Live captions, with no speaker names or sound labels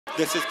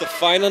This is the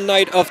final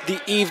night of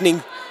the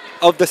evening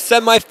of the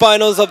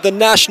semi-finals of the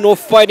National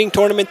Fighting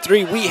Tournament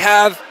 3. We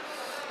have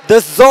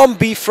the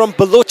zombie from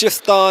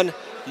Balochistan,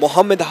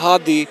 Muhammad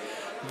Hadi,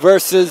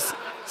 versus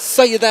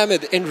Saeed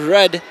Ahmed in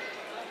red.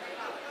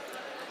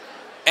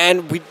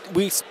 And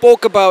we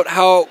spoke about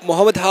how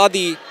Muhammad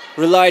Hadi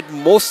relied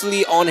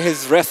mostly on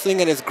his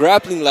wrestling and his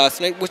grappling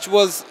last night, which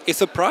was a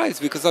surprise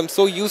because I'm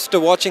so used to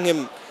watching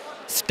him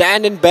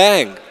stand and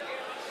bang.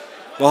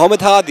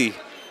 Muhammad Hadi,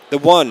 the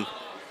one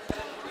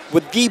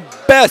with the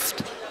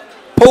best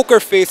poker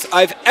face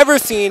I've ever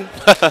seen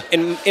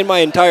in my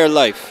entire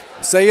life.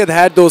 Saeed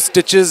had those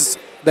stitches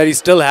that he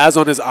still has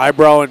on his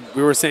eyebrow, and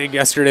we were saying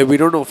yesterday, we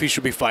don't know if he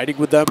should be fighting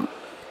with them.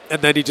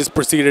 And then he just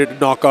proceeded to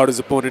knock out his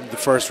opponent in the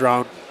first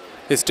round.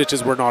 His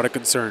stitches were not a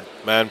concern.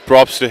 Man,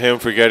 props to him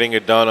for getting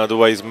it done.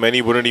 Otherwise,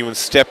 many wouldn't even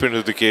step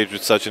into the cage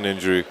with such an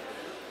injury.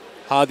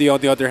 Hadi, on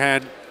the other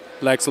hand,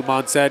 like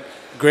Salman said,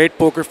 great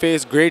poker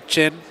face, great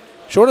chin.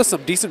 Showed us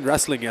some decent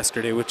wrestling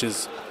yesterday, which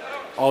is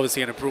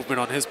obviously an improvement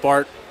on his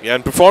part. Yeah,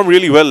 and performed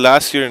really well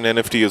last year in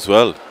NFT as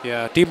well.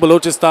 Yeah, Team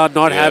Balochistan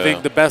not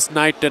having the best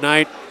night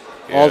tonight,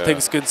 all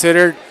things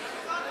considered.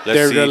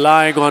 They're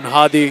relying on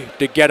Hadi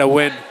to get a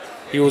win.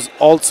 He was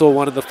also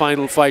one of the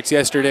final fights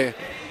yesterday,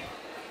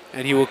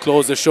 and he will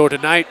close the show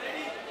tonight.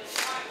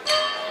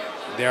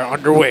 They're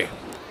underway.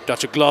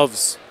 Touch of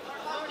gloves.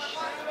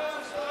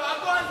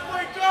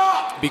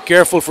 Be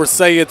careful for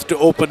Saeed to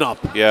open up.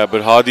 Yeah,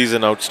 but Hadi's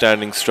an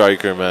outstanding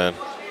striker, man.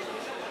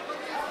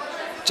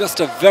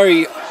 Just a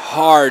very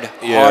hard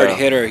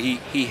hitter.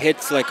 He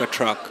hits like a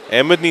truck.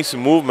 Ahmed needs to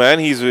move, man.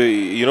 He's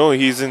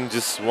he's in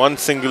just one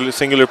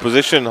singular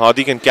position.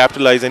 Hadi can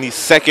capitalize any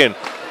second.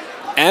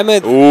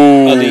 Ahmed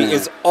Ali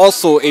is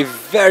also a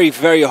very,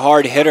 very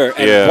hard hitter,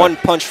 and one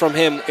punch from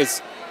him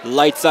is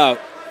lights out.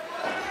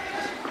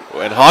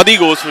 And Hadi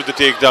goes for the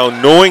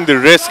takedown, knowing the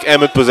risk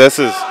Ahmed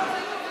possesses.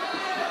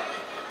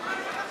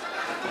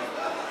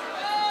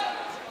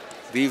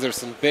 These are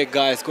some big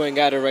guys going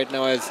at it right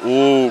now as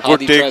good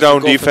Hadi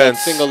takedown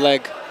defense. Single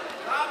leg.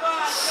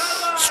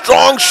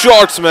 Strong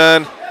shots,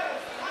 man.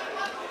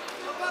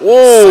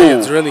 Whoa.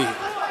 Saeed's really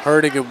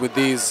hurting him with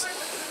these.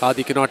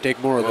 Hadi cannot take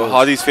more of those.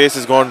 Hadi's face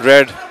has gone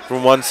red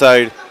from one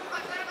side.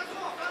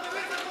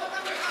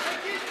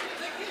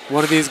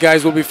 One of these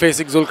guys will be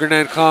facing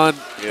Zulkarnain Khan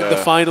in the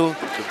final.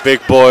 The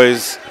big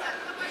boys.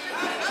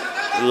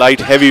 Light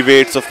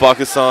heavyweights of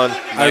Pakistan.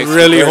 I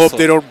really hope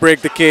they don't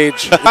break the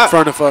cage in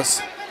front of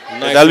us.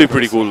 That'll be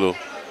pretty cool, though.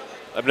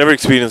 I've never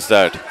experienced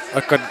that.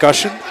 A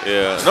concussion?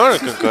 Yeah, not a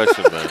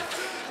concussion, man.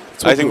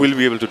 I think we'll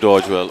be able to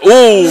dodge well.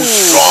 Oh,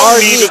 strong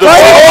knee to the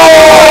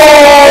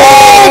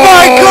Oh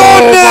my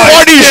goodness!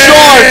 Body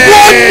shot!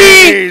 One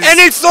knee and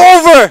it's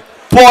over!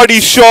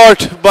 Body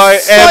shot by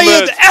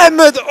Ahmed. Saeed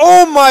Ahmed,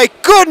 oh my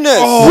goodness!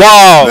 Oh,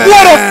 wow! Man.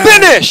 What a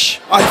finish!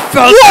 I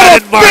felt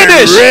that in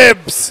my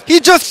ribs!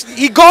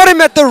 He got him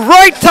at the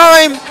right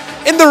time,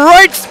 in the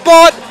right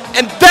spot,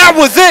 and that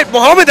was it.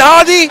 Muhammad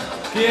Hadi,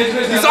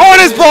 he's on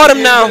his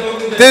bottom now.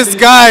 This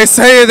guy,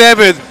 Saeed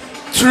Ahmed,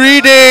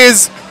 3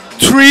 days,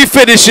 3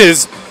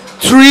 finishes,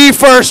 3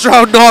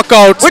 first-round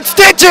knockouts. With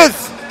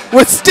stitches!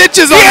 With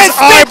stitches on his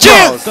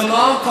eyebrows.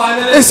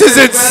 This is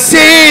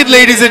insane,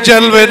 ladies and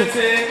gentlemen.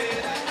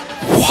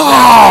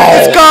 Wow.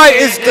 This guy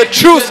is the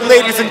truth,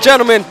 ladies and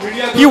gentlemen.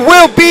 He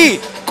will be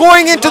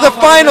going into the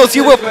finals. He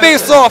will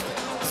face off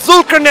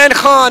Zulkarnain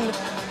Khan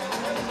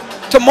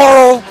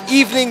tomorrow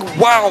evening.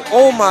 Wow,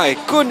 oh my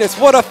goodness,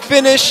 what a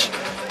finish.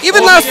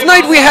 Even last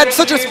night we had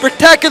such a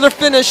spectacular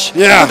finish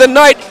to the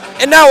night,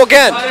 and now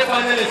again.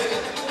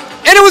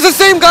 And it was the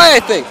same guy, I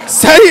think.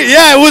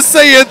 Yeah, it was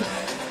Saeed.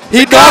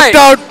 He knocked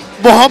out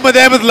Muhammad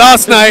Ahmed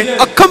last night.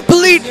 A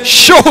complete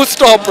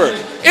showstopper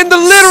in the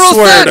literal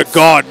Swear sense. to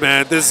God,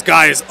 man, this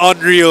guy is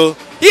unreal.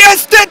 He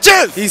has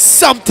stitches. He's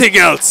something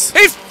else.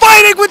 He's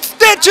fighting with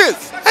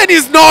stitches. And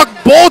he's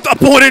knocked both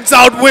opponents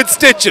out with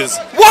stitches.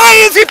 Why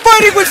is he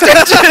fighting with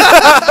stitches?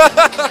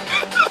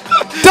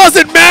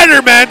 Doesn't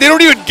matter, man. They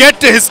don't even get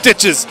to his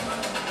stitches.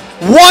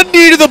 One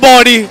knee to the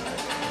body.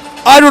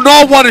 I do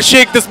not want to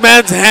shake this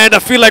man's hand. I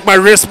feel like my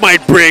wrist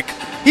might break.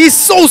 He's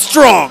so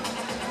strong.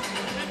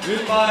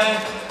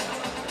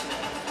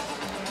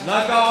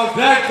 Knockout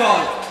black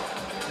card.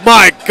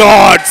 My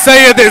God,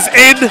 Saeed is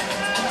in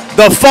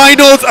the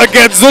finals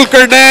against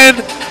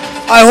Zulkarnain.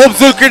 I hope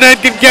Zulkarnain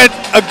can get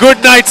a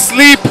good night's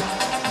sleep,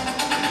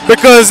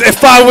 because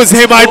if I was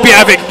him, I'd be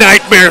having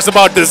nightmares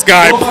about this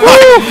guy.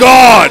 My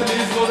God.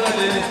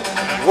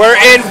 We're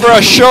in for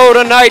a show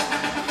tonight.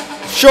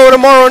 Show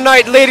tomorrow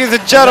night, ladies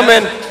and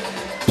gentlemen.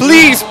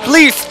 Please,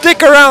 please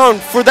stick around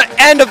for the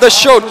end of the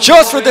show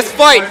just for this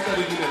fight.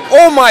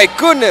 Oh my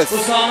goodness.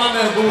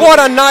 What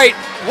a night.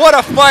 What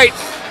a fight.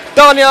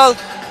 Daniel,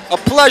 a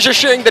pleasure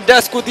sharing the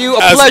desk with you.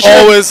 A As pleasure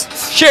always.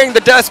 sharing the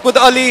desk with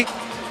Ali.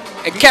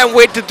 And can't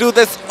wait to do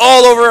this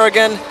all over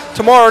again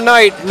tomorrow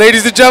night.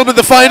 Ladies and gentlemen,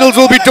 the finals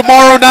will be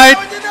tomorrow night.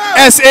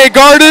 SA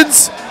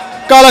Gardens,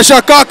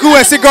 Kalasha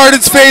Kaku, SA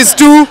Gardens Phase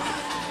 2.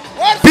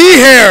 Be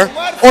here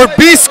or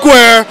be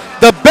square.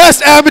 The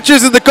best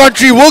amateurs in the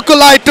country will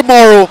collide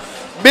tomorrow.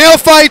 Male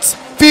fights,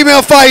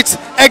 female fights,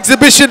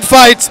 exhibition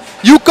fights.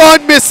 You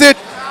can't miss it.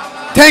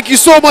 Thank you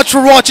so much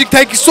for watching.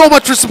 Thank you so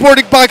much for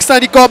supporting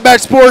Pakistani combat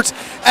sports.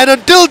 And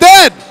until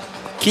then,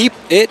 Keep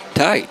it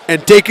tight.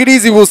 and take it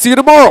easy. We'll see you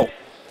tomorrow.